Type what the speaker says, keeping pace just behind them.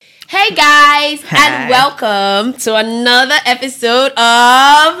guys, and welcome to another episode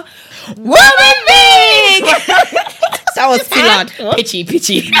of Woman Big. That was too loud. Pitchy.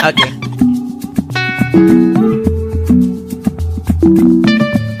 Okay.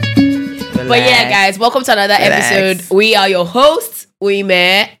 But yeah, guys, welcome to another episode. We are your hosts,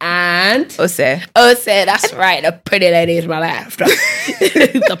 Uime and Ose. That's right. The pretty lady is my life.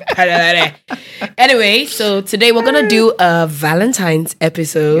 The pretty lady. Anyway, so today we're gonna do a Valentine's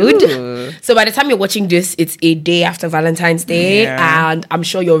episode. Ooh. So by the time you're watching this, it's a day after Valentine's Day, and I'm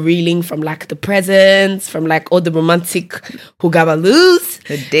sure you're reeling from like the presents, from like all the romantic hugabaloos.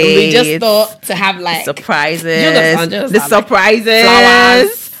 The dates. We just thought to have like surprises. The surprises.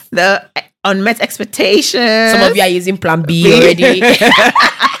 Flowers. The unmet expectations. Some of you are using Plan B already.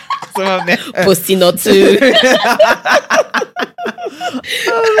 Some of them. Posting or two.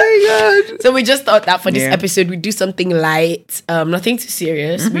 Oh my god. So we just thought that for this episode we do something light, nothing too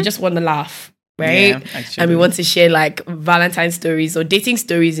serious. We just want to laugh, right? Yeah, and we want to share like Valentine stories or dating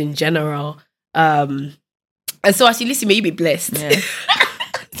stories in general. And so as you listen, may you be blessed. Yeah.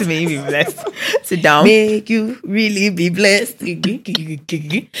 To make you be blessed. Sit down. Make you really be blessed.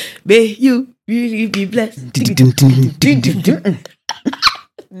 May you really be blessed.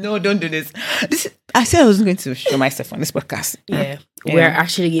 No, don't do this. I said I wasn't going to show myself on this podcast. Yeah. We're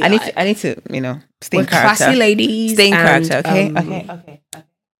actually I need to, stay we're in character. classy ladies. Stay in and, character, okay? Okay.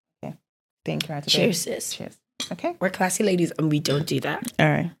 Stay in character. Cheers, sis. Cheers. Okay. We're classy ladies and we don't do that. All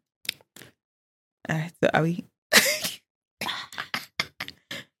right. So are we?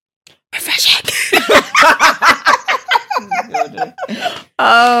 Refreshing.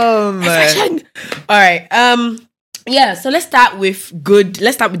 Oh man. Refreshing. All right. Yeah, so let's start with good.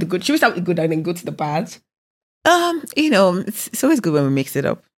 Let's start with the good. Should we start with the good and then go to the bad? It's always good when we mix it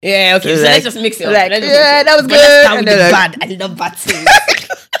up. Yeah, okay. So let's just mix it up. That was good. Let's start with the bad. I love bad things.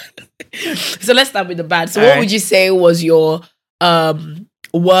 So let's start with the bad. So what would you say was your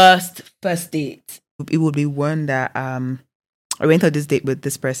worst first date? It would be one that I went on this date with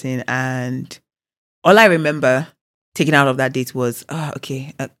this person, and all I remember taking out of that date was, I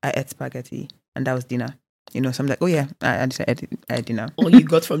ate spaghetti, and that was dinner. So I'm like, oh yeah, I just ate dinner. All you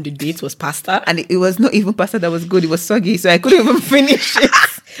got from the date was pasta? And it was not even pasta that was good, it was soggy, so I couldn't even finish it.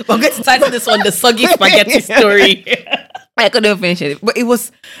 We're going to title this one the soggy spaghetti story. I couldn't even finish it. But it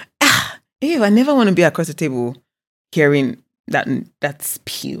was, I never want to be across the table hearing that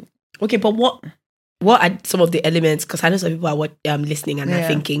spew. Okay, but what are some of the elements? Because I know some people are listening and are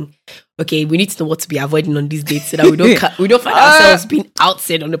thinking, okay, we need to know what to be avoiding on these dates so that we don't find ourselves being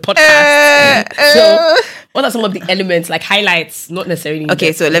outside on the podcast. So, what are some of the elements, like highlights, not necessarily?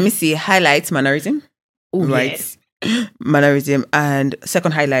 Okay, so let me see. Highlights, mannerism. Ooh, right? Yes. Mannerism. And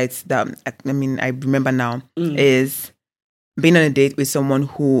second highlights that, I remember now is being on a date with someone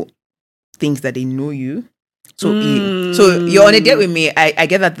who thinks that they know you. So you're on a date with me. I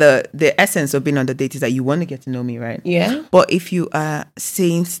get that the essence of being on the date is that you want to get to know me, right? Yeah. But if you are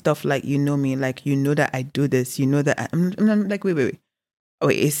saying stuff like you know me, like you know that I do this, you know that I'm like wait. Are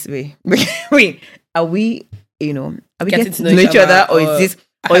we getting to know each other, or is this?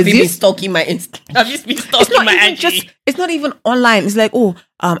 Or have you been stalking my Have you been stalking my IG? It's not even online. It's like,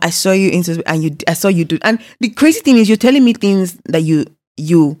 I saw you into and I saw you do. And the crazy thing is, you're telling me things that you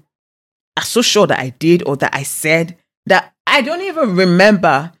are so sure that I did or that I said that I don't even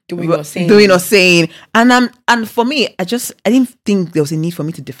remember doing or saying. And for me, I didn't think there was a need for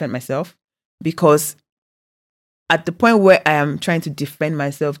me to defend myself, because at the point where I am trying to defend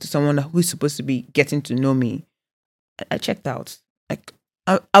myself to someone who's supposed to be getting to know me, I checked out. Like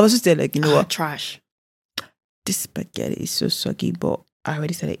I was just there, like, you know what? Trash. This spaghetti is so soggy, but I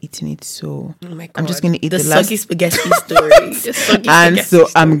already started eating it, so oh my God. I'm just gonna eat the soggy last spaghetti story.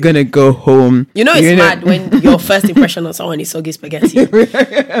 I'm gonna go home. It's mad when your first impression of someone is soggy spaghetti.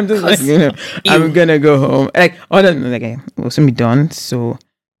 I'm just like, I'm gonna go home. Like, it will soon be done, so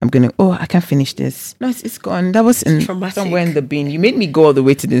I'm gonna. I can't finish this. No, it's gone. That was somewhere in the bin. You made me go all the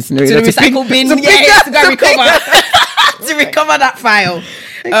way to the scenario. To the recycle bin. To go recover. To recover that file.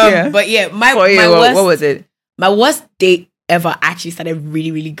 But yeah, my worst, what was it? My worst date ever actually started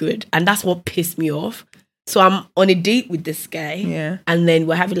really, really good, and that's what pissed me off. So I'm on a date with this guy, and then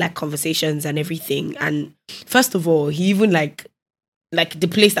we're having like conversations and everything. And first of all, he even like the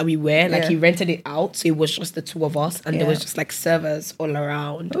place that we were, he rented it out, so it was just the two of us, and there was just like servers all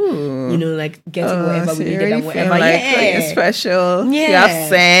around. Ooh. Like getting whatever we needed and whatever. Like you're special. Yeah, you have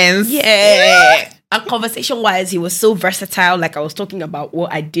sense. Yeah. And conversation-wise, he was so versatile. Like, I was talking about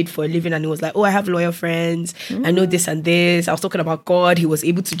what I did for a living, and he was like, I have lawyer friends. I know this and this. I was talking about God. He was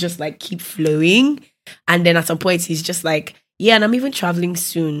able to just, like, keep flowing. And then at some point, he's just like, Yeah, and I'm even traveling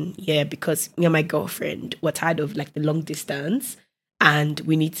soon. Yeah, because me and my girlfriend were tired of like the long distance, and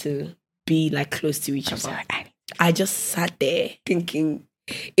we need to be like close to each other. I just sat there thinking,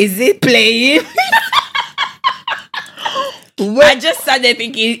 is it playing? I just sat there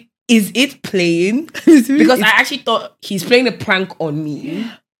thinking, is it playing? Because I actually thought he's playing a prank on me.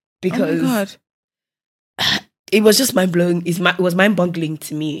 Because oh my God. It was just mind-blowing. It was mind-boggling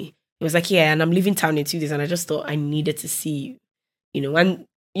to me. It was like, yeah, and I'm leaving town in 2 days, and I just thought I needed to see you. And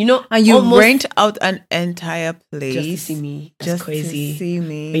you rent out an entire place just to see me. That's just crazy. To see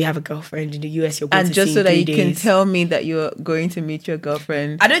me. But you have a girlfriend in the US. You're going and to just see so that you 3 can days. tell me that you're going to meet your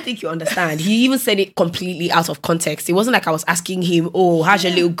girlfriend. I don't think you understand. He even said it completely out of context. It wasn't like I was asking him, "Oh, how's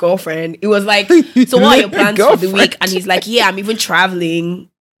your little girlfriend?" It was like, "So what are your plans for the week?" And he's like, "Yeah, I'm even traveling.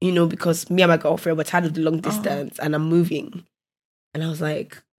 Because me and my girlfriend were tired of the long distance, and I'm moving." And I was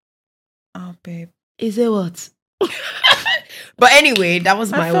like, "Oh, babe, is it what?" But anyway, that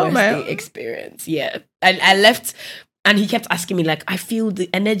was my worst day experience. Yeah. And I left, and he kept asking me, like, I feel the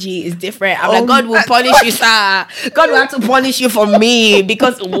energy is different. I'm like, God will punish you, sir. God will have to punish you for me.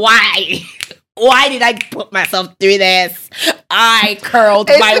 Because why? Why did I put myself through this? I curled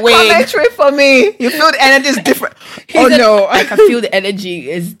my wig. It's commentary for me. You feel the energy is different. No. I can feel the energy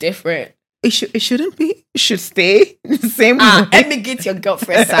is different. It shouldn't be. It should stay the same way. Let me get your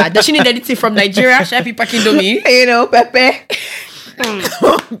girlfriend, sir. Does she need anything from Nigeria? Should I be packing to me? Pepe.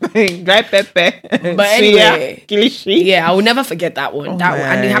 Dry pepper. But anyway, kilishi. Yeah, I will never forget that one. One,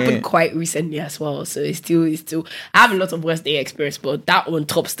 and it happened quite recently as well. So it's still. I have a lot of worst day experience, but that one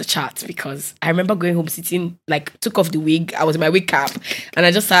tops the charts because I remember going home sitting, like, took off the wig. I was in my wig cap, and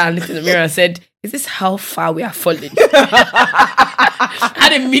I just sat and looked in the mirror and said, "Is this how far we are falling?" I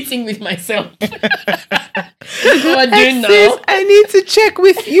had a meeting with myself. What are doing now? I need to check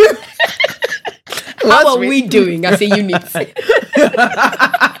with you. How are we doing as a unit?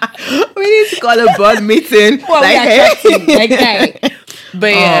 We need to call a board meeting. What we are chatting, hey.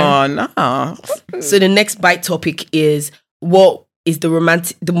 But yeah. Oh no. So the next bite topic is, what is the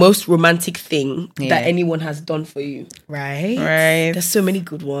most romantic thing that anyone has done for you? Right. There's so many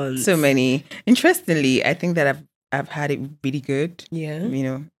good ones. So many. Interestingly, I think that I've had it really good. Yeah.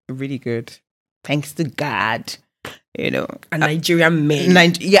 Really good. Thanks to God. And Nigerian men.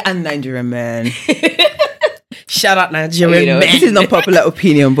 And Nigerian men. Shout out Nigerian men. This is not popular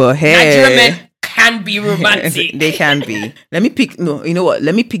opinion, but hey. Nigerian men can be romantic. They can be. Let me pick, you know what?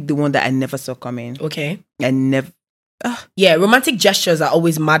 Let me pick the one that I never saw coming. Okay. I never. Yeah, romantic gestures are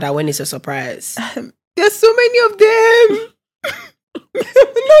always madder when it's a surprise. There's so many of them.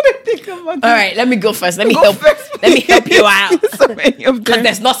 All right, let me go first. Let me help you out. So many of them. Because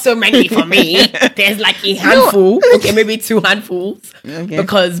there's not so many for me. There's like a handful. Okay, maybe 2 handfuls. Okay.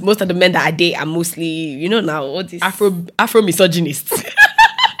 Because most of the men that I date are mostly, now, all these Afro misogynists.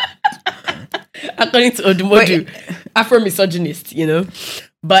 According to Odumodu, Afro misogynist,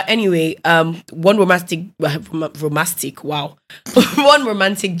 But anyway, one romantic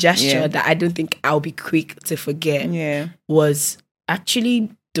gesture that I don't think I'll be quick to forget was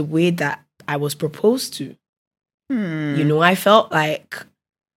actually the way that I was proposed to. I felt like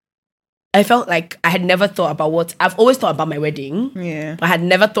I had never thought about I've always thought about my wedding. Yeah. But I had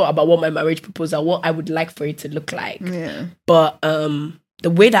never thought about what my marriage proposal, what I would like for it to look like. Yeah. But the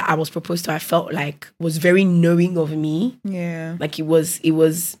way that I was proposed to, I felt like was very knowing of me. Yeah. Like it was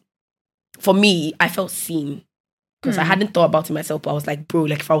for me, I felt seen. Because I hadn't thought about it myself, but I was like, bro,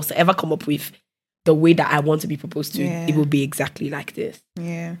 like if I was to ever come up with the way that I want to be proposed to, it would be exactly like this.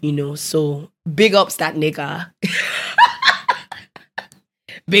 Yeah. So big ups that nigga.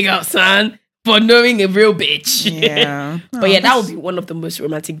 Big ups, son, for knowing a real bitch. Yeah. But that would be one of the most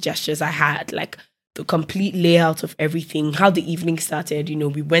romantic gestures I had. Like the complete layout of everything, how the evening started,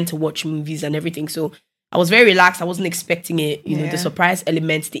 we went to watch movies and everything. So I was very relaxed. I wasn't expecting it. The surprise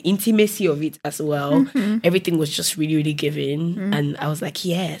elements, the intimacy of it as well. Mm-hmm. Everything was just really, really giving. Mm-hmm. And I was like,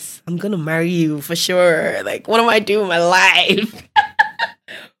 yes, I'm going to marry you for sure. Like, what am I doing with my life?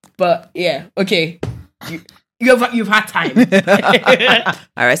 But yeah, okay. You've had time.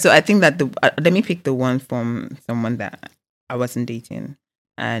 All right. So I think that let me pick the one from someone that I wasn't dating.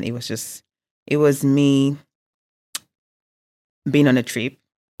 And it was me being on a trip.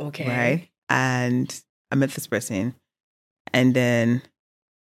 Okay. Right. And I met this person, and then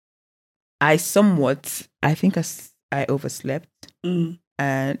I think I overslept,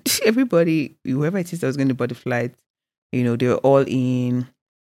 and everybody, whoever it is that was going to board the flight, they were all in,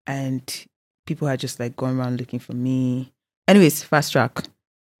 and people had just like gone around looking for me. Anyways, fast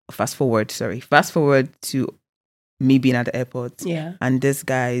forward to me being at the airport, yeah, and this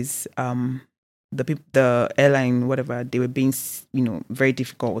guy's the airline, whatever, they were being, very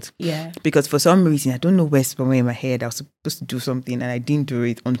difficult. Yeah. Because for some reason, I don't know where's somewhere in my head, I was supposed to do something and I didn't do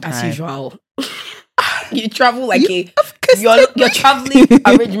it on time. As usual. You travel like your traveling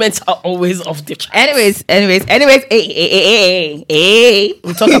arrangements are always off the chart. Anyways, hey.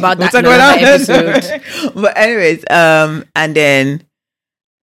 We'll talk about that in another episode. But anyways, and then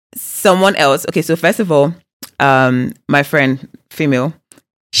someone else. Okay, so first of all, my friend, female,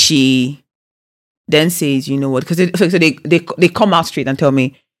 she then says, you know what? Because they come out straight and tell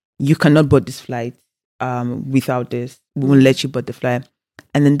me, you cannot board this flight without this. We won't let you board the flight.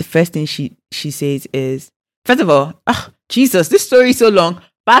 And then the first thing she says is, first of all, Jesus, this story is so long.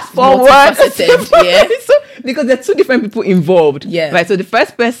 Fast forward. Yeah. Because there are two different people involved. Yeah. Right. So the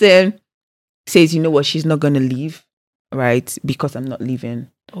first person says, you know what, she's not going to leave, right? Because I'm not leaving.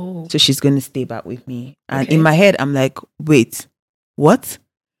 Oh. So she's going to stay back with me. And in my head, I'm like, wait, what?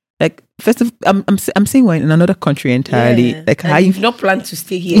 Like, first of all, I'm saying we're in another country entirely. Yeah. Like, and how you've not planned to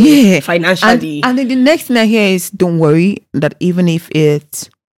stay here financially. And then the next thing I hear is, don't worry, that even if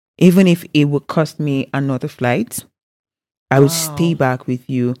it would cost me another flight, I will stay back with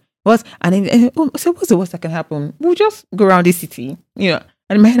you. So what's the worst that can happen? We'll just go around the city,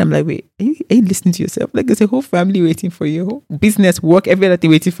 And in my head, I'm like, wait, are you listening to yourself? Like, there's a whole family waiting for you, business, work, every other thing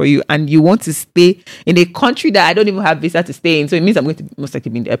waiting for you, and you want to stay in a country that I don't even have visa to stay in. So it means I'm going to most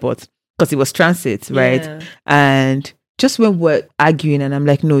likely be in the airport because it was transit, right? Yeah. And just when we're arguing, and I'm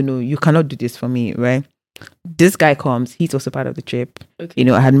like, no, you cannot do this for me, right? This guy comes, he's also part of the trip.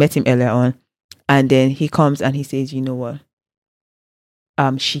 Okay. I had met him earlier on. And then he comes and he says, you know what?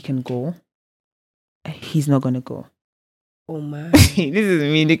 She can go. He's not going to go. Oh, man. This is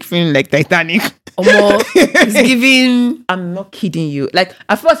me feeling like Titanic. It's giving... I'm not kidding you. Like,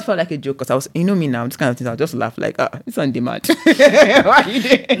 at first it felt like a joke because I was, me now, this kind of things, I'll just laugh like, it's on demand. Why are you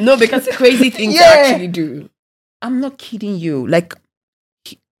doing? No, because it's a crazy thing to actually do. I'm not kidding you. Like,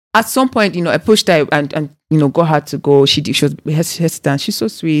 at some point, I pushed her and got her to go. She was hesitant. She's so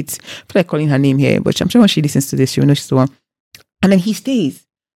sweet. I feel like calling her name here, but I'm sure when she listens to this, she'll know she's the one. And then he stays.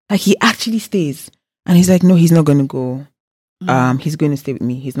 Like, he actually stays. And he's like, no, he's not going to go. He's going to stay with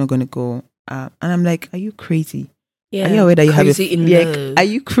me. He's not going to go. And I'm like, are you crazy? Yeah. Are you aware that you crazy have love? Are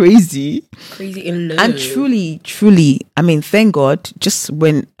you crazy? Crazy in love. And truly, I mean, thank God, just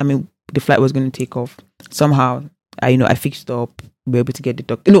when, the flight was going to take off, somehow, I fixed up, we were able to get the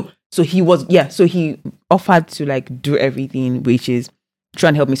doctor. No, so he offered to like do everything, which is try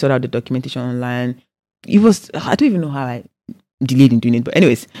and help me sort out the documentation online. I don't even know how I delayed in doing it, but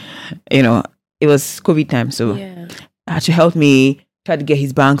anyways, it was COVID time, so I had to help me try to get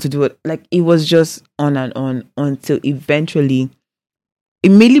his bank to do it. Like, it was just on and on until immediately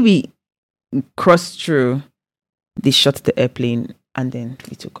we crossed through, they shut the airplane and then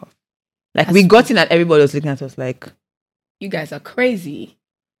we took off. Like, we got in and everybody was looking at us like, you guys are crazy.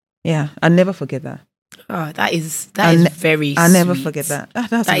 Yeah, I'll never forget that. Oh, that is very I'll sweet. never forget that.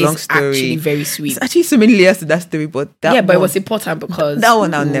 That's a long story. Actually very sweet. It's actually so many layers to that story, but but it was important because that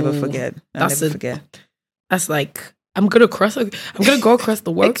one I'll never forget. That's like, I'm gonna go across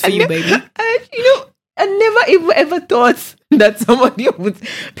the world for you, baby. I never ever thought that somebody would,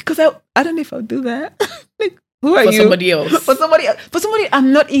 because I don't know if I'll do that. Like, who are you? For somebody else.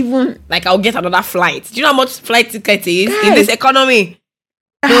 I'm not even like, I'll get another flight. Do you know how much flight ticket is in this economy?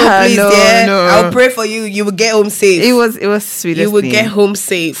 No, please, no. I'll pray for you. You will get home safe. It was sweetest. You will get home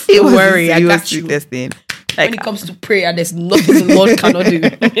safe. Don't worry, I got you. Thing. Like, when it comes to prayer, there's nothing the Lord cannot do.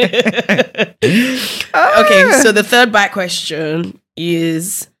 Okay, so the third bad question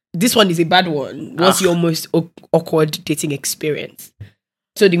is, this one is a bad one. What's your most awkward dating experience?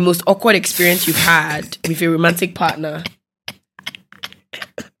 So the most awkward experience you've had with a romantic partner.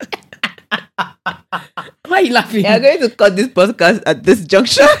 Why are you laughing? You're going to cut this podcast at this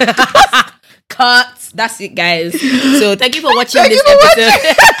junction. Cut. That's it, guys. So thank you for watching this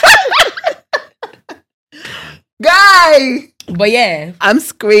episode. Guy! But yeah. I'm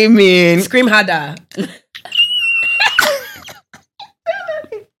screaming. Scream harder.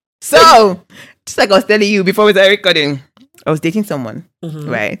 So, just like I was telling you before we started recording, I was dating someone,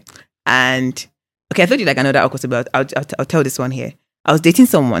 right? And, okay, I told you like another awkward story, but I'll tell this one here. I was dating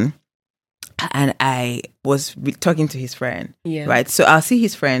someone, and I was talking to his friend, right? So I'll see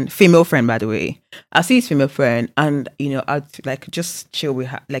his friend, female friend, by the way. I'll see his female friend, and I'll like just chill with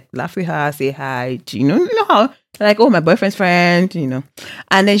her, like laugh with her, say hi. You know how, like, oh, my boyfriend's friend,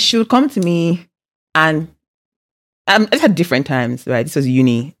 and then she would come to me, and it's at different times, right? This was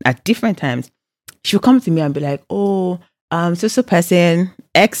uni. At different times, she would come to me and be like, oh, so person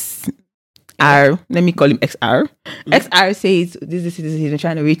XR, let me call him XR. XR says this, he's been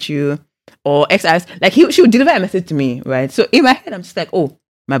trying to reach you. or ex, like she would deliver a message to me, right? So in my head, I'm just like, oh,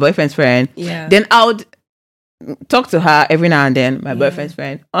 my boyfriend's friend. Yeah. Then I would talk to her every now and then, my boyfriend's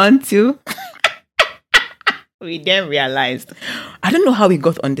friend, until we then realized, I don't know how we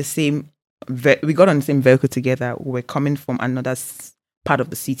got on the same vehicle together. We were coming from another part of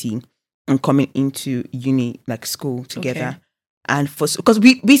the city and coming into uni, like school together. Okay. And because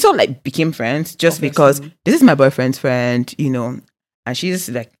we sort of like became friends just because this is my boyfriend's friend, you know, and she's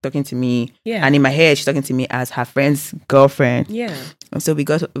like talking to me. Yeah. And in my head, she's talking to me as her friend's girlfriend. Yeah. And so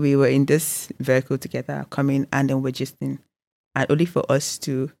we were in this vehicle together coming, and then we're just in, and only for us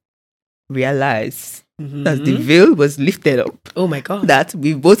to realize that the veil was lifted up. Oh my God. That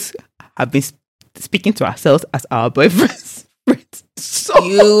we both have been speaking to ourselves as our boyfriends. So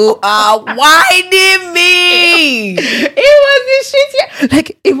you are whining me. It was this shit. Yeah.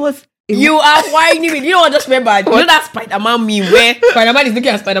 Like it was. You are whining me. You know what? I just remember. You know that Spider-Man meme where Spider-Man is looking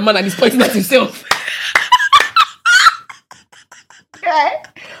at Spider-Man and he's pointing at himself. Yeah.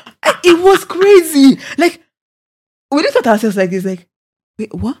 It was crazy. Like we looked at ourselves like this. Like,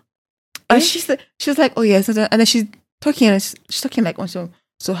 wait, what? And she was like, oh yes. And then she's talking like, oh,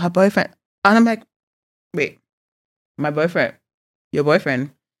 so her boyfriend. And I'm like, wait, my boyfriend, your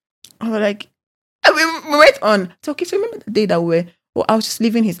boyfriend. I was like, and we went on. So okay, so remember the day that I was just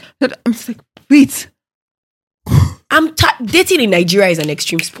leaving his. I'm just like, wait. I'm dating in Nigeria is an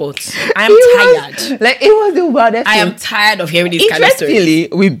extreme sport. I am tired. Like it was the wildest. I am tired of hearing this kind of story.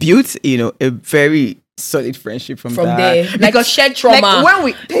 Interestingly, we built, a very solid friendship from there. Because shared trauma. Like when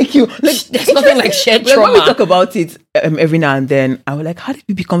we thank you. Like, there's nothing like shared trauma. When we talk about it every now and then, I was like, how did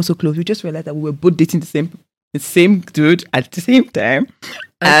we become so close? We just realized that we were both dating the same dude at the same time.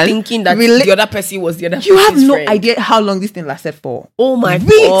 And thinking that the other person was the other person's friend. You have no friend. idea how long this thing lasted for. Oh my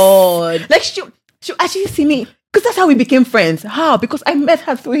God. Like she actually see me. Because that's how we became friends. How? Because I met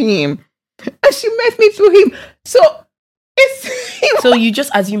her through him. And she met me through him. So So you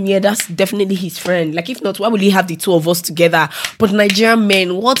just assume, that's definitely his friend. Like if not, why would he have the two of us together? But Nigerian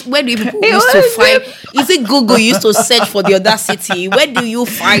men, where do people used to find? Is it Google used to search for the audacity? Where do you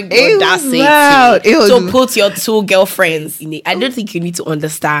find the audacity to put your two girlfriends in it? I don't think you need to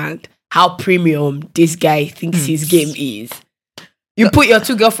understand how premium this guy thinks his game is. You put your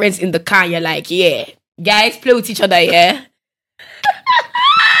two girlfriends in the car, you're like, yeah, guys, play with each other, yeah?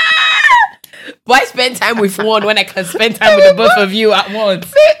 Why spend time with one when I can spend time with the both of you at once?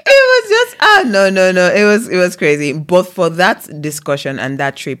 It was just no. It was crazy. But for that discussion and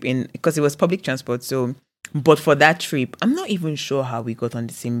that trip because it was public transport, so but for that trip, I'm not even sure how we got on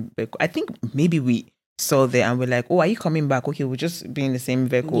the same vehicle. I think maybe we saw there and we're like, oh, are you coming back? Okay, we'll just be in the same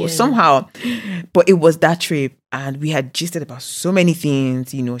vehicle somehow. But it was that trip, and we had gisted about so many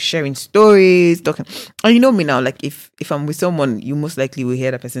things, sharing stories, talking. And you know me now, like if I'm with someone, you most likely will hear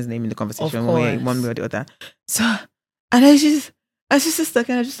that person's name in the conversation one way or the other. So, and I was just stuck,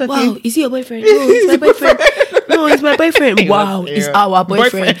 and I was just like, wow, is he your boyfriend? No, it's my boyfriend. No, it's my boyfriend. Wow, it's our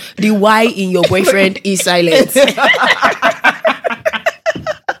boyfriend. The Y in your boyfriend is silent.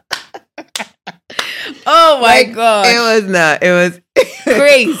 Oh my God. It was not. It was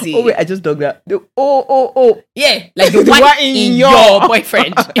crazy. Oh wait, I just dug that. Yeah, like the one in your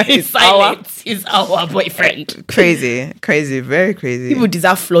boyfriend is silent. Is our boyfriend. Crazy, very crazy. People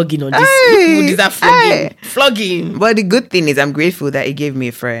deserve flogging on this. People deserve flogging. But the good thing is, I'm grateful that it gave me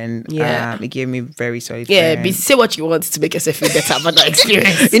a friend. Yeah, it gave me very solid. Yeah, friend. But say what you want to make yourself feel better about that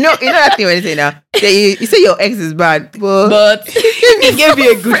experience. you know that thing when you say now. Yeah, you say your ex is bad, but he gave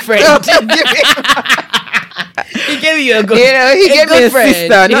you a good friend. He gave you a good, he gave me a friend.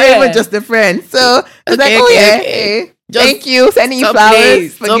 Sister, not even just a friend. So I was okay. Thank you, sending you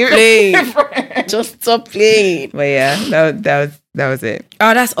flowers. Stop playing. Just stop playing. But yeah, that was it.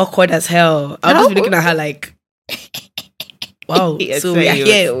 Oh, that's awkward as hell. I was just looking at her like, wow. So we are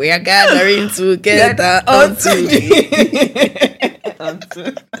here. We are gathering together unto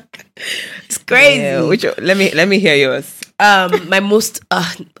It's crazy. Yeah, let me hear yours. My most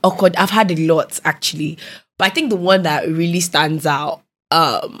awkward. I've had a lot actually, but I think the one that really stands out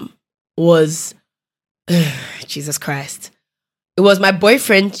was Jesus Christ. It was my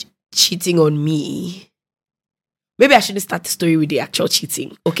boyfriend cheating on me. Maybe I shouldn't start the story with the actual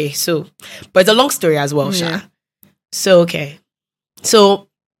cheating. Okay, but it's a long story as well, Sha. So okay, so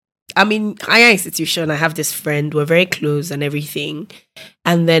I'm in higher institution. I have this friend. We're very close and everything.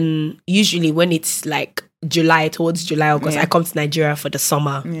 And then usually when it's like towards July, August, I come to Nigeria for the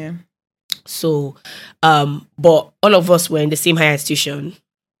summer. Yeah. So, but all of us were in the same higher institution.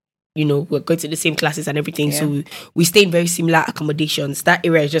 we're going to the same classes and everything. So we stay in very similar accommodations. That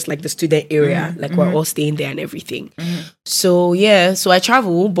area is just like the student area. Like we're all staying there and everything. So I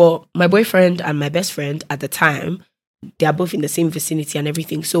travel, but my boyfriend and my best friend at the time, they are both in the same vicinity and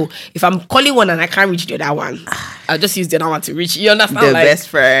everything. So if I'm calling one and I can't reach the other one, I'll just use the other one to reach. You understand? The best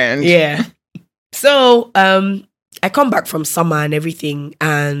friend. Yeah. So I come back from summer and everything,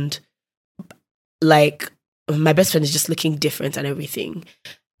 and like my best friend is just looking different and everything,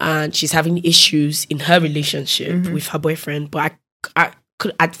 and she's having issues in her relationship with her boyfriend. But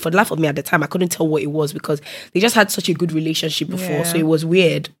for the life of me at the time, I couldn't tell what it was because they just had such a good relationship before, so it was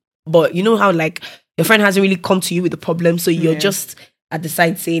weird. But you know how like your friend hasn't really come to you with the problem, so you're just at the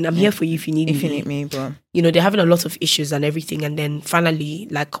side saying, I'm here for you if you need me. If you need me, bro. They're having a lot of issues and everything. And then finally,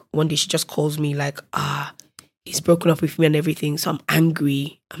 like one day she just calls me like, he's broken up with me and everything. So I'm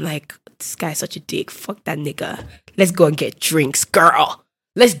angry. I'm like, this guy's such a dick. Fuck that nigga. Let's go and get drinks, girl.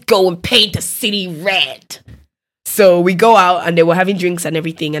 Let's go and paint the city red. So we go out and they were having drinks and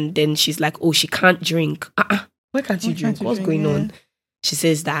everything. And then she's like, oh, she can't drink. Why can't you drink? What's going on? She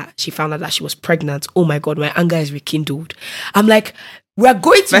says that she found out that she was pregnant. Oh my God, my anger is rekindled. I'm like, we're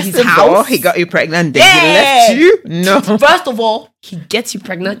going to his house. He got you pregnant, then he left you? No. First of all, he gets you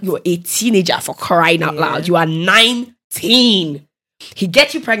pregnant. You're a teenager, for crying out loud. You are 19. He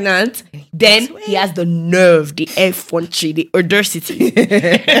gets you pregnant. Then he has the nerve, the effrontery, the audacity.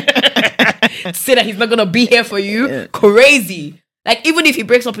 Say that he's not going to be here for you. Yeah. Crazy. Like, even if he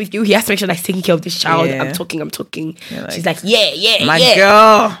breaks up with you, he has to make sure that he's taking care of this child. Yeah. I'm talking. Yeah, like, she's like, my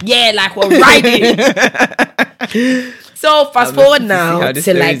girl. Yeah, like, we're riding. So, fast forward now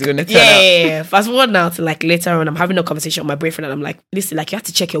to like, fast forward now to like later on, I'm having a conversation with my boyfriend and I'm like, listen, like, you have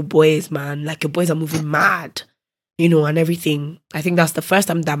to check your boys, man. Like, your boys are moving mad, and everything. I think that's the first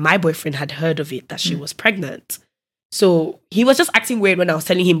time that my boyfriend had heard of it, that she was pregnant. So, he was just acting weird when I was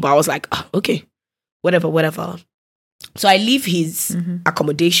telling him, but I was like, okay, whatever. So I leave his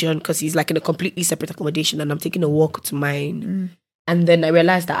accommodation because he's like in a completely separate accommodation and I'm taking a walk to mine. And then I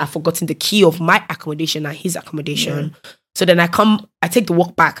realized that I've forgotten the key of my accommodation and his accommodation. Yeah. So then I take the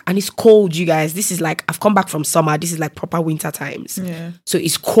walk back and it's cold, you guys. This is like, I've come back from summer. This is like proper winter times. Yeah. So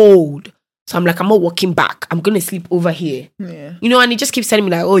it's cold. So I'm like, I'm not walking back. I'm going to sleep over here. Yeah. And he just keeps telling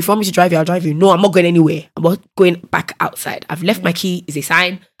me like, oh, if you want me to drive you, I'll drive you. No, I'm not going anywhere. I'm not going back outside. I've left my key. Is a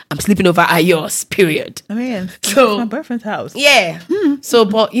sign. I'm sleeping over at yours, period. I mean, so my boyfriend's house. Yeah. So,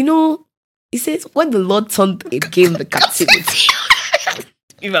 but he says, when the Lord turned again the captivity,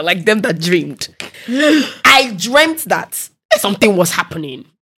 like them that dreamed. I dreamt that something was happening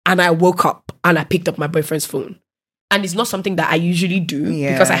and I woke up and I picked up my boyfriend's phone. And it's not something that I usually do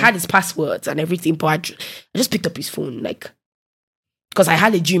because I had his passwords and everything, but I just picked up his phone, like, because I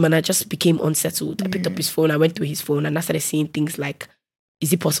had a dream and I just became unsettled. I picked up his phone, I went through his phone and I started seeing things like,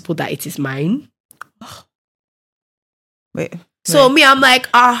 is it possible that it is mine? Wait. So me, I'm like,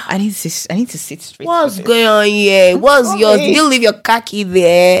 I need to sit straight. What's going on here? What's yours? Did you leave your khaki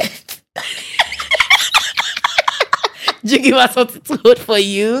there? Did you give us something to hold for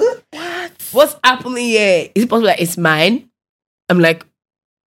you? What's happening here? Is it possible that it's mine? I'm like,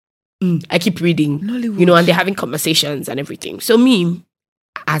 I keep reading, Nollywood. And they're having conversations and everything. So me,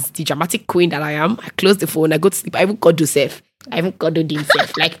 as the dramatic queen that I am, I close the phone, I go to sleep. I even call Joseph. I even cuddled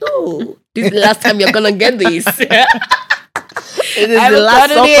himself. Like, oh, this is the last time you're gonna get this. It is the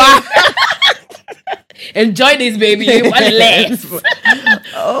last supper. Enjoy this, baby. One less.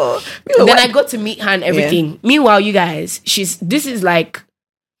 Then I go to meet her and everything. Yeah. Meanwhile, you guys, this is like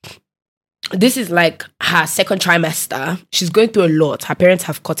her second trimester. She's going through a lot. Her parents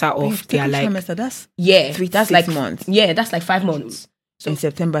have cut her off. They are like trimester. That's that's 6 like months. Yeah, that's like 5 months. So in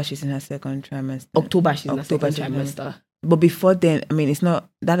September, she's in her second trimester. October, she's in her second trimester. But before then, I mean, it's not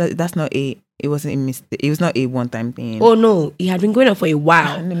that. That's not a. It wasn't a mistake. It was not a one-time thing. Oh no, it had been going on for a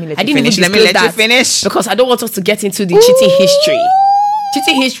while. Let me let you finish because I don't want us to get into the cheating history.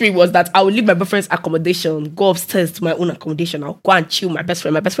 Cheating history was that I would leave my boyfriend's accommodation, go upstairs to my own accommodation. I'll go and chill with my best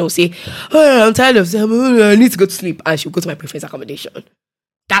friend. My best friend will say, "Oh, I'm tired of them. I need to go to sleep," and she'll go to my boyfriend's accommodation.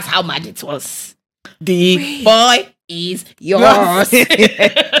 That's how mad it was. The boy is yours.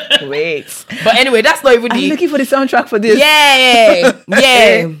 Wait. But anyway, that's not even I'm looking for the soundtrack for this. Yeah.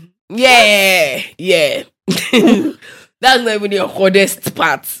 That's not even the hardest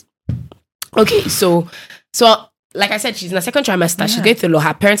part. Okay, so like I said, she's in her second trimester. Yeah. She's going through a lot.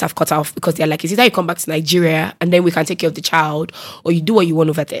 Her parents have cut her off because they're like, it's either you come back to Nigeria and then we can take care of the child, or you do what you want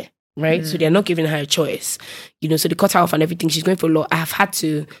over there, right? So they're not giving her a choice, so they cut her off and everything. She's going through a lot. I have had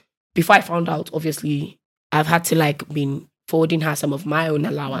to, before I found out, obviously, I've had to like been forwarding her some of my own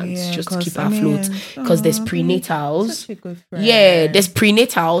allowance just to keep her afloat. Because Because there's prenatals. Such a good friend. Yeah, there's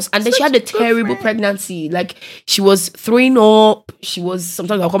prenatals. And then she had a terrible pregnancy. Like, she was throwing up.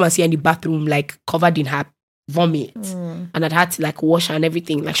 Sometimes I'll come and see her in the bathroom, like, covered in her vomit. And I'd had to, like, wash her and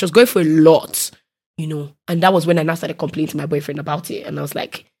everything. Like, she was going for a lot, you know. And that was when I now started complaining to my boyfriend about it. And I was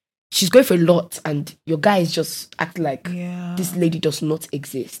like, she's going for a lot. And your guy is just acting like this lady does not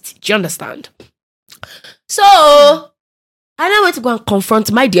exist. Do you understand? So, I now went to go and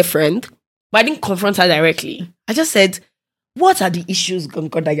confront my dear friend. But I didn't confront her directly. I just said, what are the issues,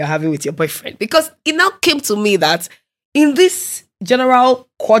 God, that you're having with your boyfriend? Because it now came to me that in this general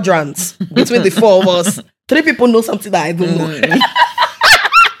quadrant between the four of us, 3 people know something that I don't know.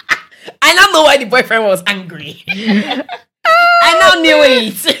 I now know why the boyfriend was angry. I now knew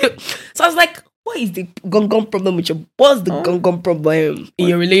it. So I was like, what is the gong problem with your... What's the gong problem in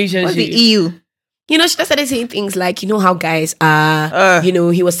your relationship? What's the EU? You know, she just started saying things like, you know how guys are, you know,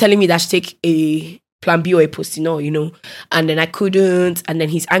 he was telling me that I should take a plan B or a Postinol, you know, and then I couldn't, and then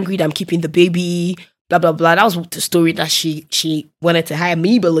he's angry that I'm keeping the baby, blah, blah, blah. That was the story that she wanted to hire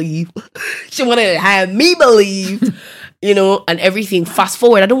me believe. She wanted to hire me believe, you know, and everything. Fast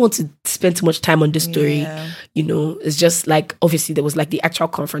forward, I don't want to spend too much time on this story, you know. It's just like, obviously, there was like the actual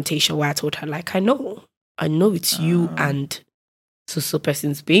confrontation where I told her, like, I know it's you and so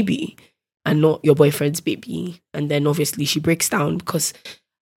person's baby and not your boyfriend's baby. And then obviously she breaks down because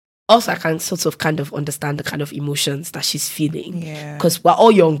also I can sort of kind of understand the kind of emotions that she's feeling. Yeah. Because we're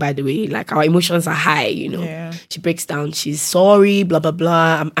all young, by the way. Like, our emotions are high, you know. Yeah. She breaks down. She's sorry, blah, blah,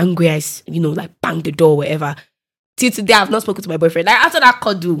 blah. I'm angry. You know, like, bang the door, whatever. Till today, I've not spoken to my boyfriend. Like, after that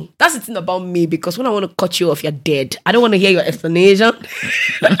cuddle, that's the thing about me, because when I want to cut you off, you're dead. I don't want to hear your explanation.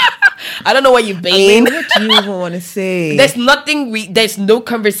 I don't know what you've been. What do you even want to say? There's no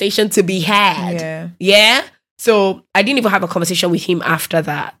conversation to be had. Yeah? So I didn't even have a conversation with him after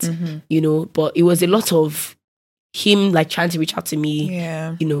that, you know, but it was a lot of him like trying to reach out to me,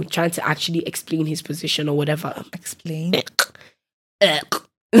 you know, trying to actually explain his position or whatever. Explain.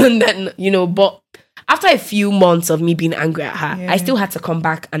 And then, you know, but after a few months of me being angry at her, I still had to come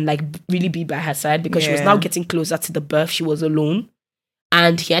back and like really be by her side, because she was now getting closer to the birth. She was alone.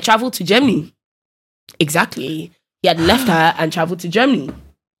 And he had traveled to Germany. Exactly. He had left her and traveled to Germany.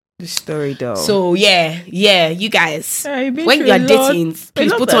 The story though. So yeah, you guys, when you are dating,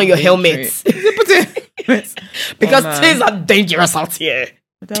 please put on your helmets. Because things are dangerous out here.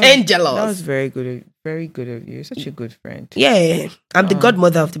 Dangerous. That was very good of you. Such a good friend. Yeah, I'm the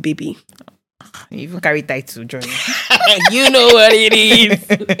godmother of the baby. You even carry title, Johnny. You know what it is.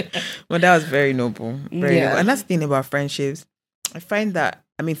 Well, that was very noble. Very noble. And that's the thing about friendships. I find that,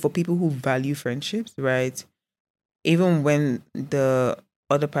 I mean, for people who value friendships, right? Even when the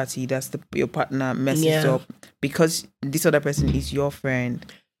other party, your partner, messes up, because this other person is your friend,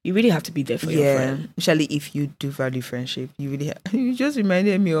 you really have to be there for your friend. Especially if you do value friendship, you really you just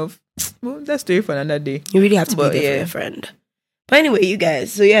reminded me of that story for another day. You really have to be there for your friend. But anyway, you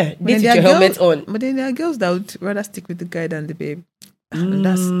guys, so this with your helmet on. But then there are girls that would rather stick with the guy than the babe. And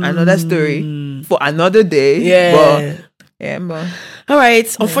that's another story for another day. Yeah. But all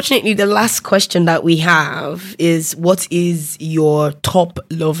right. Unfortunately, the last question that we have is, what is your top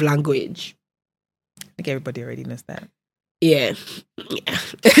love language? I think everybody already knows that. Yeah.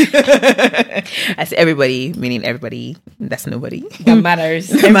 I say everybody, meaning everybody. That's nobody. That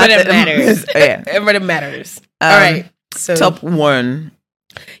matters. Everybody matters. Yeah. Everybody matters. All right. So top 1.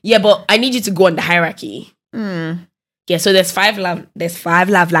 Yeah, but I need you to go on the hierarchy. Yeah, so there's five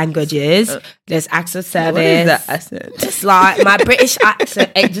love languages. There's acts of service. What is that accent? Just like my British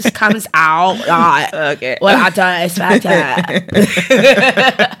accent, it just comes out. Like, okay. Well, I don't expect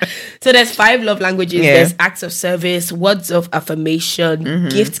it. So there's 5 love languages. Yeah. There's acts of service, words of affirmation,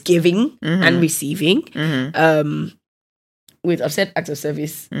 gift giving and receiving. Wait, I've said acts of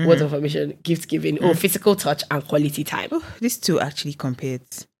service, words of affirmation, gift giving, physical touch and quality time. Oh, these two actually compared.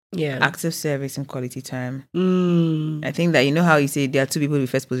 Yeah. Acts of service and quality time. I think that, you know how you say there are 2 people in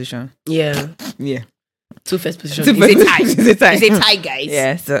first position? Yeah. Yeah. 2 first position. It's a tie. It's a tie, guys.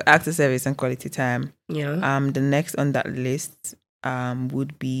 Yeah, so acts of service and quality time. Yeah. The next on that list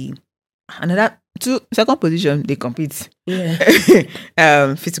would be another 2 second position, they compete. Yeah.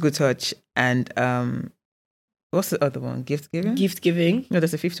 Physical touch and what's the other one? Gift giving? Gift giving. No,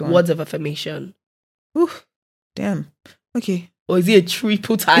 there's a 5th one. Words of affirmation. Ooh, damn. Okay. Or is it a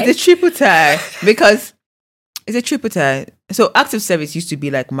triple tie? It's a triple tie because it's a triple tie. So active service used to be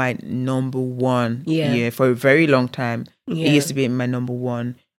like my number 1. Yeah, for a very long time. Yeah. It used to be my number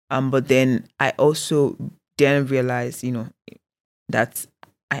 1. But then I also then realized, you know, that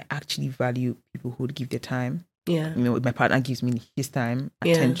I actually value people who would give their time. Yeah. My partner gives me his time,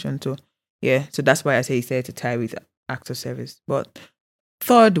 attention. So that's why I say it's there to tie with acts of service. But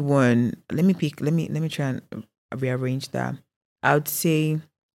third one, let me try and rearrange that. I would say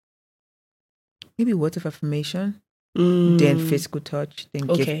maybe words of affirmation, then physical touch, then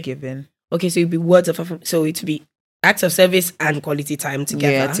gift giving. Okay, so it'd be words of affirmation. So it'd be acts of service and quality time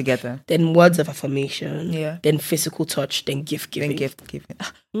together. Yeah, together. Then words of affirmation. Yeah. Then physical touch. Then gift giving.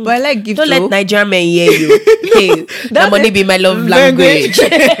 But I like gift. Don't let Nigerian men hear you. Hey, that money be my love language.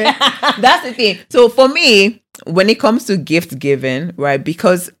 That's the thing. So for me, when it comes to gift giving, right,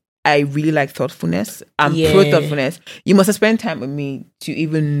 because I really like thoughtfulness. I'm pro thoughtfulness. You must spend time with me to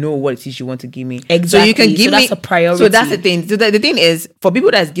even know what it is you want to give me. Exactly. So you can give me. That's a priority. So that's the thing. So the thing is, for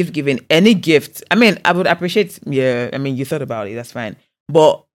people that's gift giving, any gift, I mean, I would appreciate. Yeah, I mean, you thought about it. That's fine.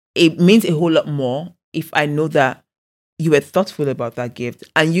 But it means a whole lot more if I know that you were thoughtful about that gift,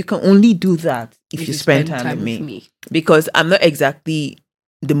 and you can only do that if you spend time with me. Because I'm not exactly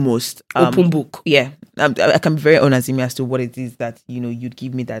the most open book. Yeah, I can be very unassuming as to what it is that you'd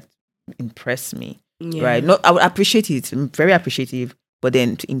give me that impress me, right? Not, I would appreciate it. I'm very appreciative, but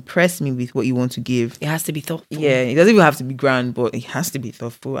then to impress me with what you want to give, it has to be thoughtful. Yeah, it doesn't even have to be grand, but it has to be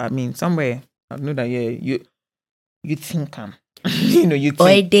thoughtful. I mean, somewhere I know that you think you think.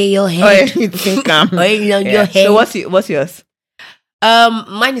 Oil day your head. You think your head. So what's yours?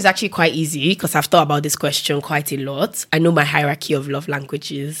 Mine is actually quite easy because I've thought about this question quite a lot. I know my hierarchy of love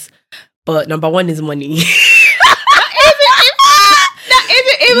languages, but number one is money.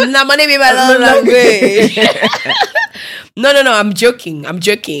 Not money be my love language. No, I'm joking.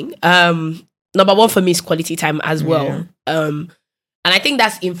 Number one for me is quality time as well. And I think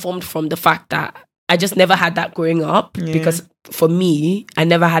that's informed from the fact that I just never had that growing up, because for me, I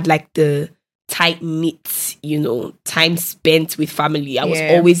never had like the tight-knit, time spent with family. I was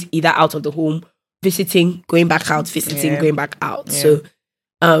always either out of the home, visiting, going back out, visiting, going back out. So,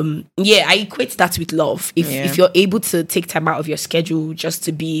 I equate that with love. If you're able to take time out of your schedule just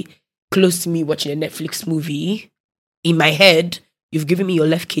to be close to me watching a Netflix movie, in my head, you've given me your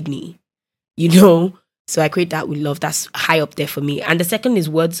left kidney, So I equate that with love. That's high up there for me. And the second is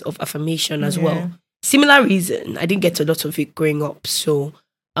words of affirmation as well. Similar reason. I didn't get a lot of it growing up. So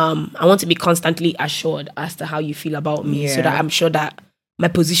I want to be constantly assured as to how you feel about me, so that I'm sure that my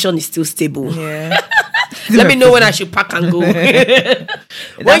position is still stable. Let me know when I should pack and go.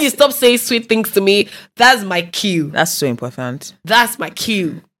 When you stop saying sweet things to me, that's my cue. That's so important. That's my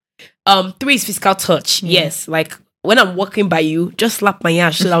cue. 3 is physical touch. Yes, like when I'm walking by you, just slap my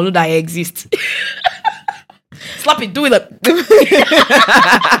ass so I'll know that I exist. Slap it, do it.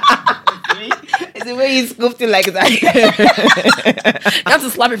 It's the way you scooped it like that. You have to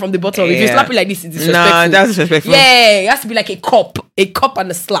slap it from the bottom. If you slap it like this, it's disrespectful. No, that's disrespectful. Yeah, it has to be like a cup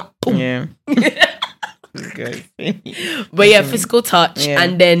and a slap. Boom. Yeah. But physical touch.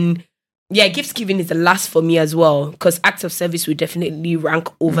 And then gift giving is the last for me as well, because acts of service will definitely rank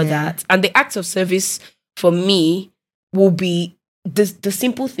over that. And the acts of service for me will be the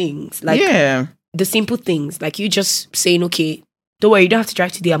simple things, like the simple things, like you just saying, okay, don't worry, you don't have to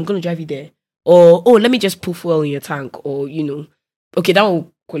drive today, I'm going to drive you there. Or, let me just put fuel in your tank. Or, okay, that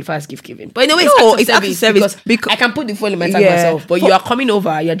will qualify as gift giving. But in a way, it's acts of service because I can put the fuel in my tank myself. But you are coming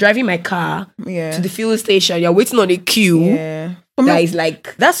over, you're driving my car to the fuel station, you're waiting on a queue. Yeah. That is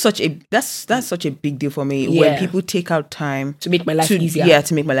like, that's such a big deal for me when people take out time to make my life easier. Yeah,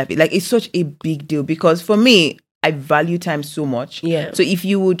 to make my life like, it's such a big deal, because for me, I value time so much. Yeah. So if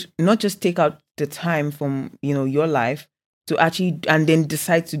you would not just take out the time from your life to actually and then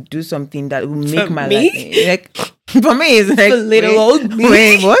decide to do something that will make my life like, for me, it's like little old me.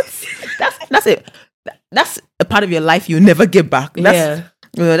 Wait, what? That's it. That's a part of your life you never get back.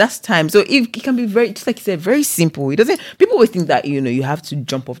 That's time. So it can be very, just like you said, very simple. It doesn't. People always think that you have to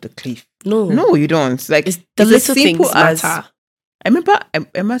jump off the cliff. No, you don't. Like it's the little things matter. I remember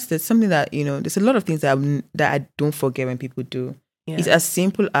there's something that there's a lot of things that I don't forget when people do. Yeah. It's as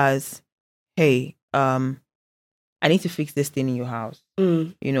simple as, hey, I need to fix this thing in your house.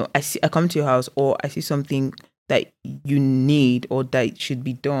 I come to your house, or I see something that you need or that should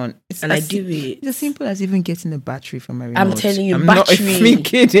be done. I do it. It's as simple as even getting a battery from my remote. I'm telling you, I'm battery. Not even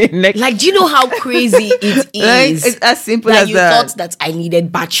kidding. Like, do you know how crazy it is? Like, it's as simple that as you thought that I needed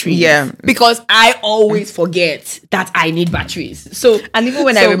batteries. Yeah. Because I always forget that I need batteries. So, and even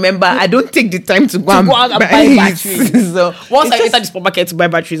when I remember, I don't take the time to go out and buy batteries. So once I enter the supermarket to buy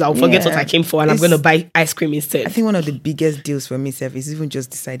batteries, I'll forget what I came for, and I'm going to buy ice cream instead. I think one of the biggest deals for me, Seth, is even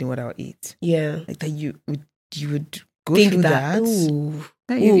just deciding what I'll eat. Yeah. Like that you would go think through that. Ooh.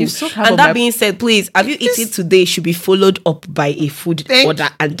 And that being said, please, have you eaten today should be followed up by a food order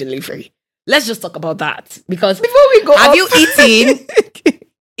and delivery. let's just talk about that. Because before we go, have you eaten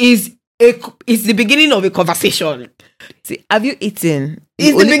is the beginning of a conversation. See, have you eaten?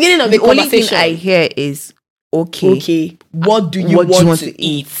 It's the beginning of a conversation. The only thing I hear is okay. What do you want to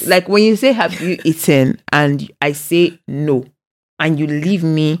eat? Like when you say have you eaten and I say no, and you leave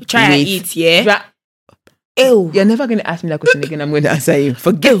me try and eat, yeah. Ew. You're never going to ask me that question again. I'm going to answer you.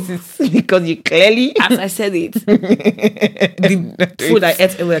 Forget it. Because you clearly... As I said it, the food I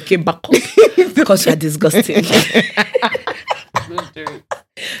ate earlier came back up. Because you're disgusting. Don't do it.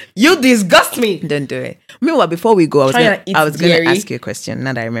 You disgust me. Don't do it. Meanwhile, before we go, I was going to ask you a question.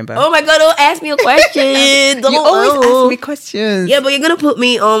 Now that I remember. Oh my God, don't ask me a question. You always ask me questions. Yeah, but you're going to put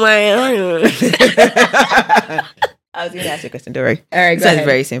me on my... I was going to ask you a question, don't worry. All right, go ahead. It's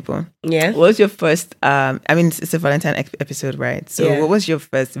very simple. Yeah. What was your first, it's a Valentine episode, right? So what was your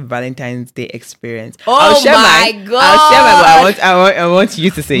first Valentine's Day experience? Oh my God. I'll share my, I want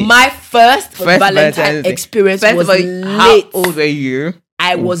you to say. My first Valentine experience first was late. How old were you?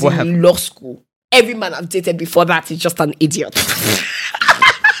 I was in law school. Every man I've dated before that is just an idiot.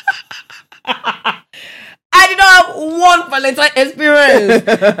 I did not have one Valentine experience.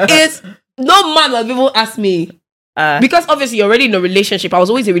 It's no man has even asked me. Because obviously you're already in a relationship. I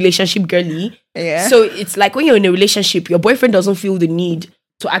was always a relationship girly. Yeah. So it's like when you're in a relationship, your boyfriend doesn't feel the need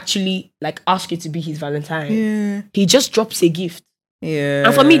to actually like ask you to be his Valentine. Yeah. He just drops a gift. Yeah.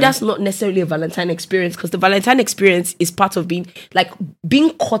 And for me, that's not necessarily a Valentine experience because the Valentine experience is part of being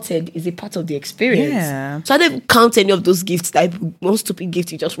courted is a part of the experience. Yeah. So I don't count any of those gifts, that one stupid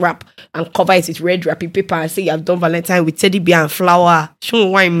gift you just wrap and cover it with red wrapping paper and say you have done Valentine with teddy bear and flower. Show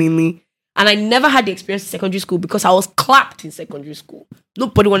why Mimi. And I never had the experience in secondary school because I was clapped in secondary school.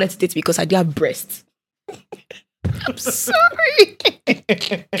 Nobody wanted to date me because I didn't have breasts. I'm sorry. They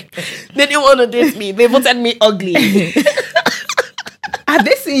didn't want to date me. They voted me ugly. Have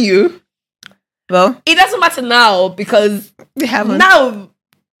they seen you? Well, it doesn't matter now because they haven't. Now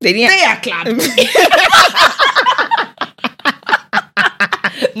they are clapped.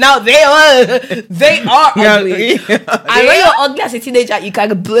 Now they are ugly. And when you're ugly as a teenager, you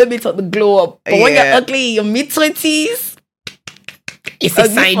can blame it on the glow up. But when you're ugly in your mid-20s, it's a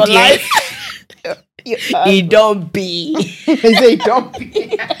sign, dear. It don't be. It don't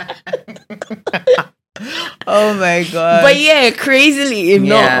be. Oh my God. But yeah, crazily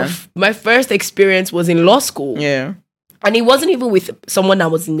enough, my first experience was in law school. Yeah. And it wasn't even with someone I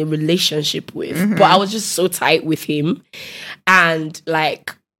was in a relationship with, but I was just so tight with him. And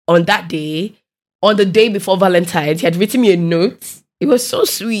like on that day, on the day before Valentine's, he had written me a note. It was so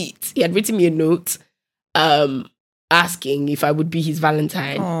sweet. He had written me a note asking if I would be his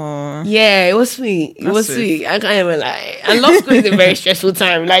Valentine. Aww. Yeah, it was sweet. It was sweet. I can't even lie. And law school is a very stressful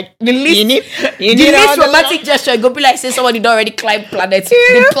time. Like the least, the least romantic gesture, go be like say somebody don't already climb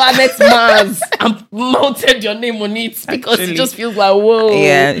the planet Mars and mounted your name on it because it just feels like whoa.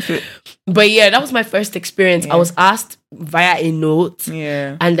 Yeah. But yeah, that was my first experience. I was asked via a note.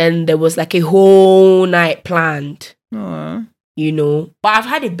 Yeah. And then there was like a whole night planned. Aww. You know, but I've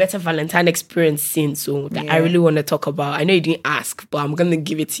had a better Valentine experience since, so that I really want to talk about. I know you didn't ask, but I'm gonna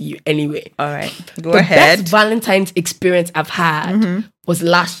give it to you anyway. All right, go ahead. The best Valentine's experience I've had was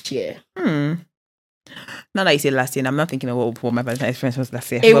last year. Now that you say last year, I'm not thinking of what my Valentine experience was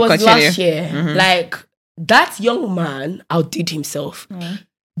last year. It was last year. Like that young man outdid himself.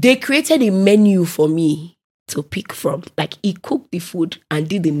 They created a menu for me to pick from. Like he cooked the food and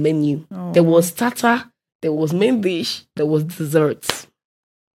did the menu. There was starter. There was main dish, there was desserts.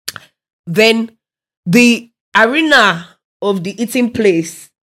 Then the arena of the eating place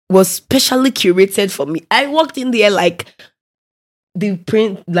was specially curated for me. I walked in there like the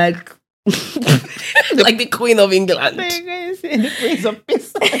like the Queen of England. The Prince of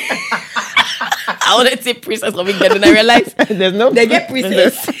Peace. I wanted to say Princess of England and I realized they get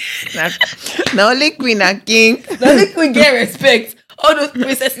princess. The only Queen and King. The only Queen get respect. All those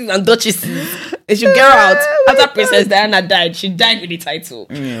princesses and duchesses, they should get her out. After Princess Diana died, she died with the title.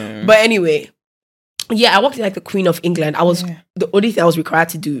 But anyway, yeah, I walked in like the Queen of England. I was the only thing I was required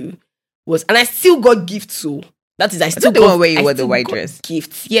to do was, and I still got gifts. So that is, I still got the one where you wore the white dress.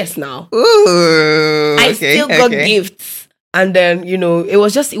 Gifts, yes. Now, ooh, I still got gifts, and then it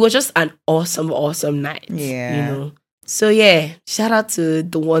was just an awesome night. Yeah, you know. So yeah, shout out to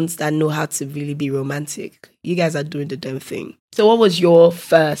the ones that know how to really be romantic. You guys are doing the damn thing. So what was your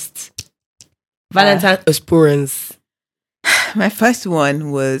first Valentine experience? My first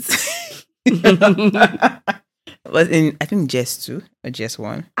one was in, I think, Jess 2 or Jess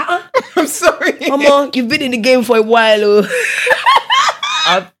 1. I'm sorry. Mama, you've been in the game for a while.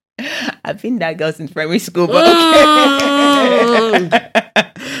 I've been that girl since primary school, but okay.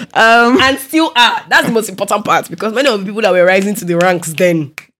 And still are. That's the most important part, because many of the people that were rising to the ranks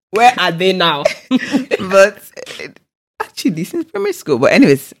then, where are they now? But actually, this is primary school. But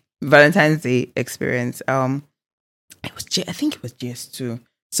anyways, Valentine's Day experience. I think it was GS2.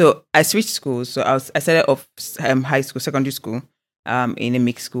 So I switched schools. So I started off high school, secondary school, in a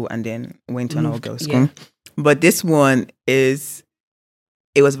mixed school, and then went to an all-girls school. But this one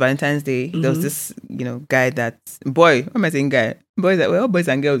it was Valentine's Day. There was this, guy boy. What am I saying, guy? Boys that were all boys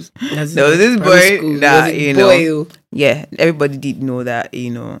and girls. There was this boy that yeah, everybody did know that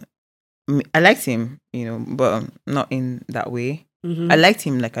I liked him, but not in that way. I liked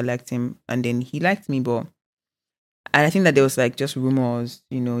him, and then he liked me, but. And I think that there was just rumors,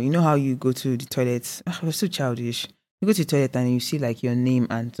 you know how you go to the toilet. It was so childish. You go to the toilet and you see your name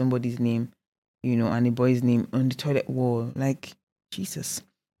and somebody's name, and a boy's name on the toilet wall. Jesus.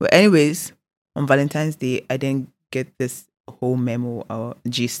 But anyways, on Valentine's Day, I then get this whole memo or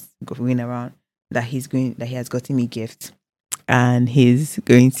gist going around that he has gotten me gifts, and he's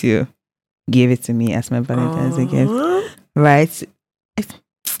going to give it to me as my Valentine's Day gift, right?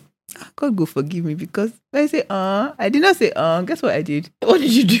 God go forgive me, because when I say I did not say guess what I did? What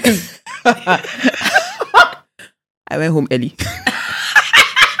did you do? I went home early.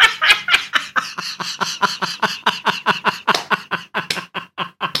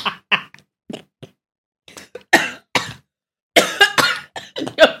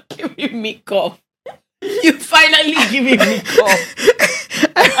 You're giving me cough. You finally giving me cough.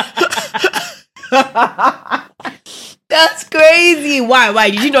 That's crazy. Why?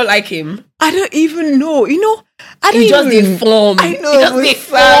 Did you not like him? I don't even know. I don't just even deform. I know. You just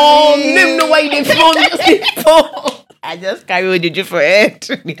deform. You don't even know why you deform. You just deform. I just carry what you do for it.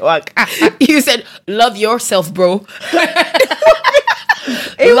 You said, love yourself, bro.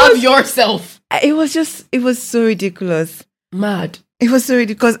 Love yourself. It was so ridiculous. Mad. It was so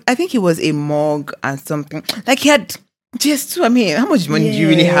ridiculous. I think it was a mug and something. He had just two. I mean, how much money do you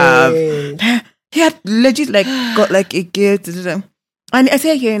really have? He had legit got a gift, and I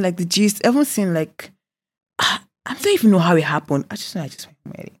started hearing the gist. Everyone's saying I don't even know how it happened. I just went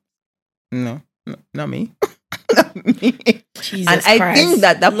married. No, not me. Not me. Jesus and I Christ. think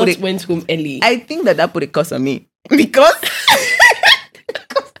that went home early. I think that put a curse on me, because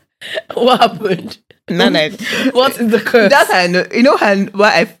what happened? None. What is the curse? That's how I know. You know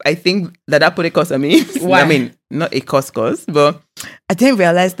why I think that put a curse on me? Why? I mean, not a curse, but I didn't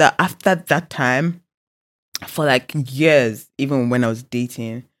realize that after that time, for years, even when I was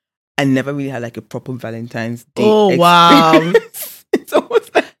dating, I never really had a proper Valentine's Day. Oh, wow. It's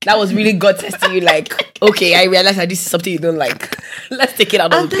almost that was really God testing you. Okay, I realized that this is something you don't like. Let's take it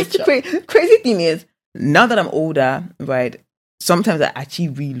out of the picture. The crazy thing is, now that I'm older, right, sometimes I actually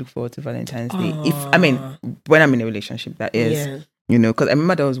really look forward to Valentine's Day. When I'm in a relationship, that is, because I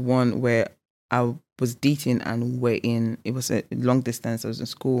remember there was one where I was dating and it was a long distance. I was in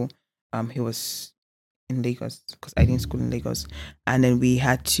school. He was in Lagos, because I didn't school in Lagos. And then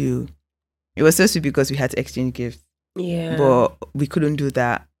it was so sweet because we had to exchange gifts. Yeah. But we couldn't do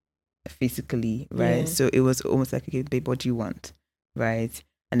that physically, right? Yeah. So it was almost okay, babe, what do you want? Right?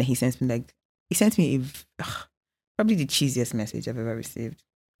 And then he sent me probably the cheesiest message I've ever received,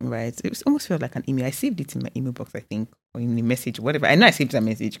 right? It was almost felt like an email. I saved it in my email box, I think, or in the message, whatever. I know I saved that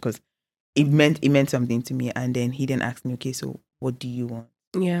message because it meant something to me. And then he then asked me, okay, so what do you want?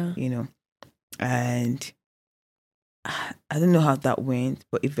 Yeah. And I don't know how that went,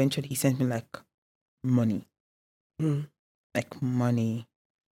 but eventually he sent me money. Money.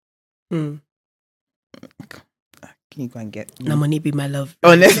 Can you go and get no money be my love,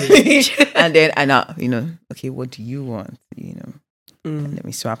 honestly? And then okay, what do you want? And let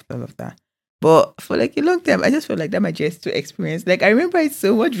me swap all of that. But for a long time, I just felt that my GS2 experience, I remember it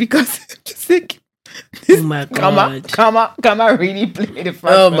so much because just oh my God, Kama really played the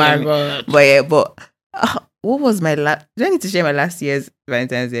first. Oh my God. But what was my last? Do I need to share my last year's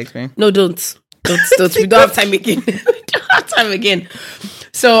Valentine's Day experience? No, don't. We don't have time again.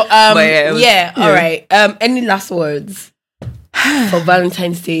 So, all right. Any last words for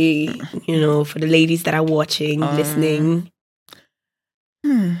Valentine's Day? For the ladies that are watching, listening.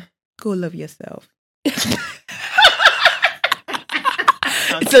 Go love yourself.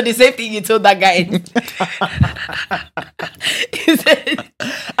 So the same thing you told that guy. He said,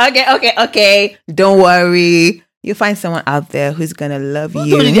 okay. Don't worry. You'll find someone out there who's gonna love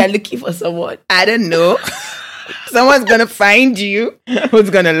you. They're looking for someone. I don't know. Someone's gonna find you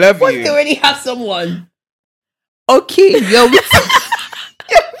who's gonna love you. They already have someone. Okay, you're with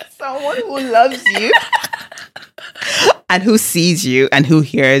someone who loves you. and who sees you and who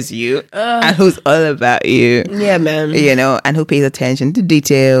hears you and who's all about you. Yeah, man. You know, and who pays attention to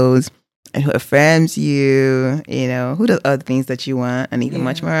details and who affirms you, you know, who does other things that you want and even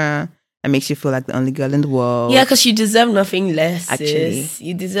much more, and makes you feel like the only girl in the world. Yeah, because you deserve nothing less. Actually. Sis.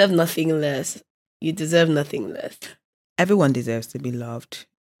 You deserve nothing less. You deserve nothing less. Everyone deserves to be loved.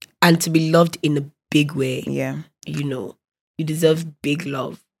 And to be loved in a big way. Yeah. You know, you deserve big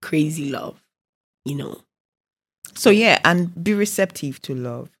love, crazy love, you know. So yeah, and be receptive to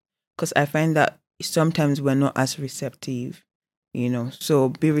love. Because I find that sometimes we're not as receptive, you know. So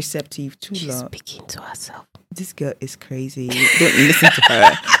be receptive to She's love. speaking to herself. This girl is crazy. Don't listen to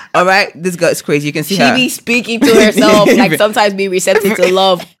her. All right? This girl is crazy. You can see her. She be speaking to herself. Like sometimes be receptive to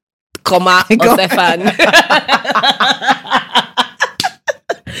love, comma, or Stefan.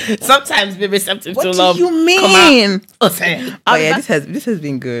 Sometimes be receptive to love. What do you mean? Oh yeah, this has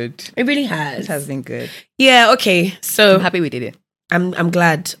been good. It really has. This has been good. Yeah, okay. So I'm happy we did it. I'm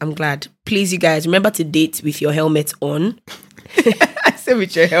glad. Please, you guys, remember to date with your helmet on. I said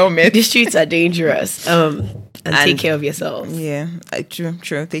with your helmet. The streets are dangerous. And take care of yourselves. Yeah, true.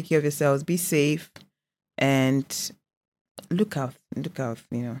 Take care of yourselves. Be safe and look out, you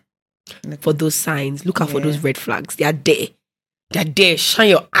know. For those signs. Look out for those red flags. They are there. They're there. Shine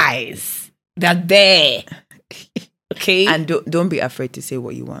your eyes. They're there. Okay? And don't be afraid to say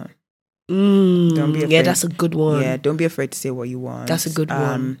what you want. Don't be afraid. Yeah, that's a good one. Yeah, don't be afraid to say what you want. That's a good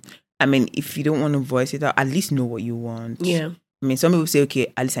one. I mean, if you don't want to voice it out, at least know what you want. Yeah. I mean, some people say,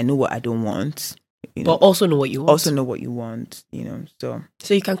 okay, at least I know what I don't want. You know, but also know what you want. Also know what you want, you know.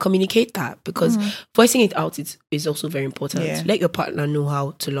 So you can communicate that, because voicing it out is also very important. Yeah. Let your partner know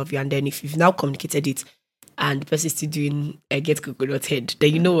how to love you, and then if you've now communicated it and the person is still doing a get coconut head,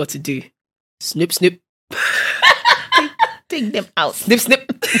 then you know what to do. Snip, snip. take them out. Snip,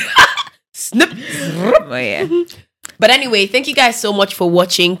 snip. Snip. Oh, yeah. But anyway, thank you guys so much for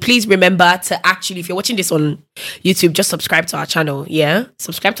watching. Please remember to actually, if you're watching this on YouTube, just subscribe to our channel. Yeah,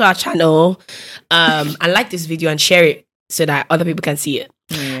 subscribe to our channel, and like this video and share it so that other people can see it.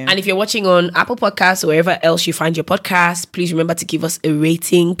 Yeah. And if you're watching on Apple Podcasts or wherever else you find your podcast, please remember to give us a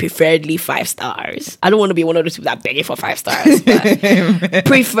rating, preferably 5 stars. I don't want to be one of those people that begging for 5 stars, but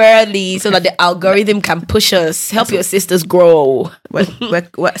preferably so that the algorithm can push us, help your sisters grow. We're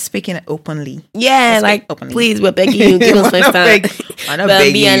speaking openly. Yeah, like openly. Please, we're begging you, give us 5 stars. I'm not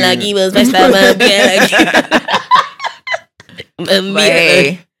begging you. Give us 5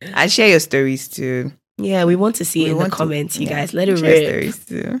 stars. And share your stories too. Yeah, we want to see it in the comments, you guys. Let it rip.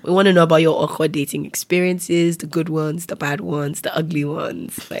 We want to know about your awkward dating experiences, the good ones, the bad ones, the ugly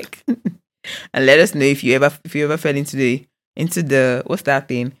ones. Like, and let us know if you ever fell into the what's that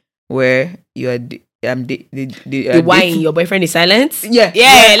thing where you are the why your boyfriend is silent. Yeah.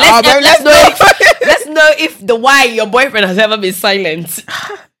 Let's know if the why your boyfriend has ever been silent.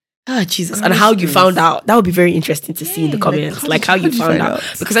 Oh, Jesus. And how you found out. That would be very interesting to see in the comments. Like how you found out.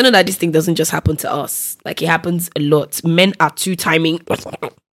 Because I know that this thing doesn't just happen to us. Like it happens a lot. Men are too timing.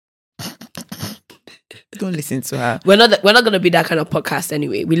 Don't listen to her. We're not going to be that kind of podcast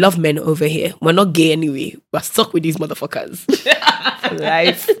anyway. We love men over here. We're not gay anyway. We're stuck with these motherfuckers.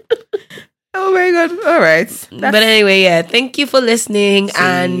 Life. Oh my God. All right. But anyway, yeah. Thank you for listening.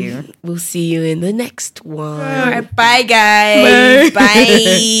 We'll see you in the next one. All right, bye, guys.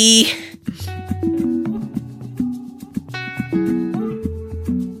 Bye.